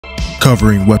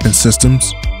covering weapon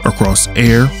systems across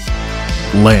air,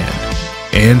 land,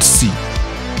 and sea.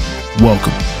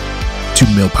 Welcome to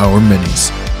MILPOWER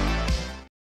Minis.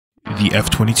 The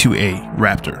F-22A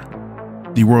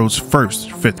Raptor, the world's first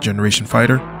 5th generation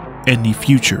fighter and the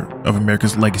future of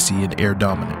America's legacy in air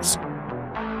dominance.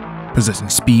 Possessing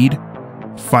speed,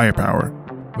 firepower,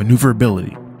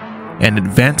 maneuverability, and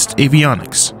advanced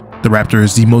avionics, the Raptor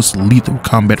is the most lethal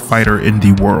combat fighter in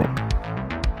the world.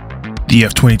 The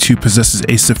F-22 possesses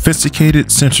a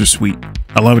sophisticated sensor suite,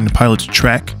 allowing the pilot to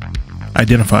track,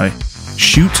 identify,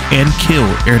 shoot, and kill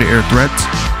air-to-air threats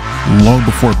long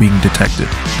before being detected.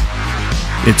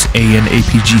 Its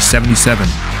AN/APG-77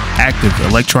 Active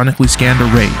Electronically Scanned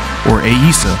Array, or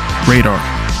AESA, radar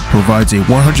provides a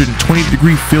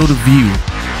 120-degree field of view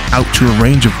out to a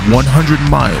range of 100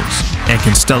 miles and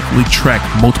can stealthily track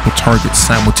multiple targets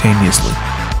simultaneously.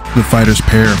 The fighter's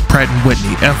pair of Pratt &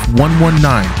 Whitney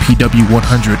F-119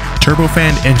 PW100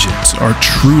 turbofan engines are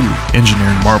truly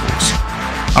engineering marvels,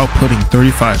 outputting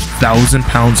 35,000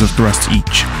 pounds of thrust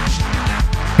each.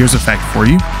 Here's a fact for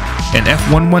you: an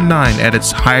F-119 at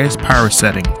its highest power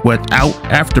setting without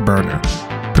afterburner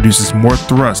produces more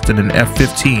thrust than an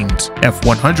F-15's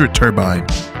F-100 turbine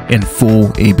in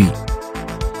full AB.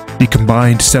 The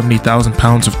combined 70,000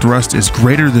 pounds of thrust is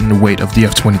greater than the weight of the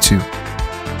F-22,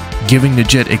 giving the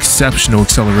jet exceptional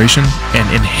acceleration and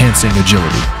enhancing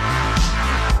agility.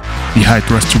 The high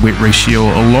thrust-to-weight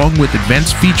ratio, along with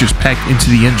advanced features packed into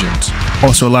the engines,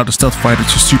 also allow the stealth fighter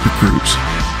to supercruise,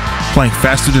 flying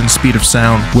faster than the speed of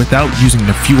sound without using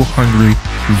the fuel-hungry,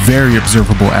 very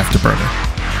observable afterburner.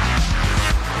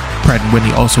 Pratt &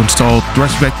 Whitney also installed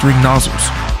thrust vectoring nozzles,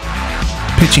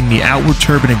 pitching the outward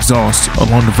turbine exhaust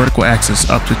along the vertical axis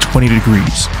up to 20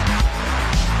 degrees.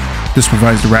 This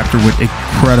provides the Raptor with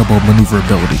incredible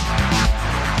maneuverability.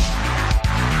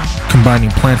 Combining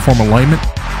planform alignment,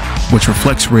 which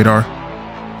reflects radar,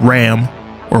 RAM,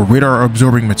 or radar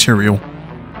absorbing material,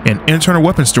 and internal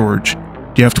weapon storage,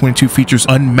 the F-22 features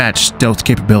unmatched stealth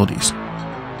capabilities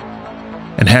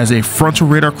and has a frontal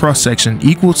radar cross-section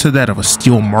equal to that of a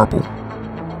steel marble.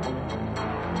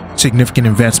 Significant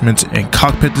advancements in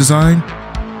cockpit design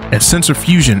and sensor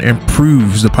fusion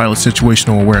improves the pilot's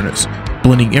situational awareness,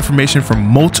 blending information from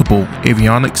multiple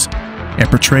avionics and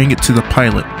portraying it to the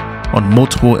pilot on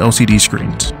multiple LCD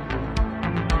screens.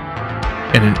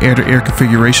 In an air-to-air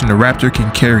configuration, the Raptor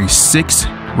can carry 6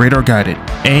 radar-guided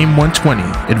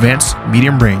AIM-120 Advanced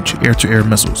Medium-Range Air-to-Air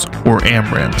Missiles, or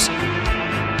AMRAAMs,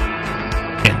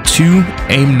 and 2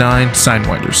 AIM-9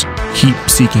 Sidewinders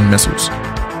Heat-Seeking Missiles,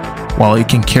 while it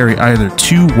can carry either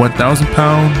 2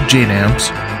 1,000-pound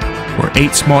JDAMs or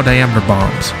 8 small-diameter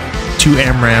bombs, 2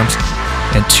 AMRAAMs,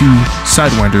 and 2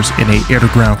 Sidewinders in a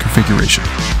air-to-ground configuration.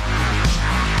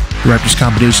 The Raptor's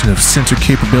combination of sensor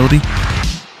capability,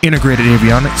 integrated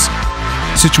avionics,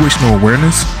 situational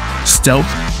awareness, stealth,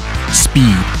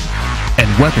 speed,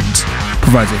 and weapons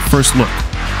provides a first look,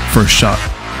 first shot,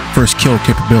 first kill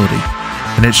capability,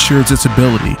 and ensures its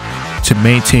ability to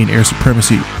maintain air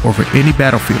supremacy over any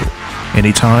battlefield,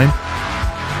 anytime,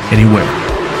 anywhere.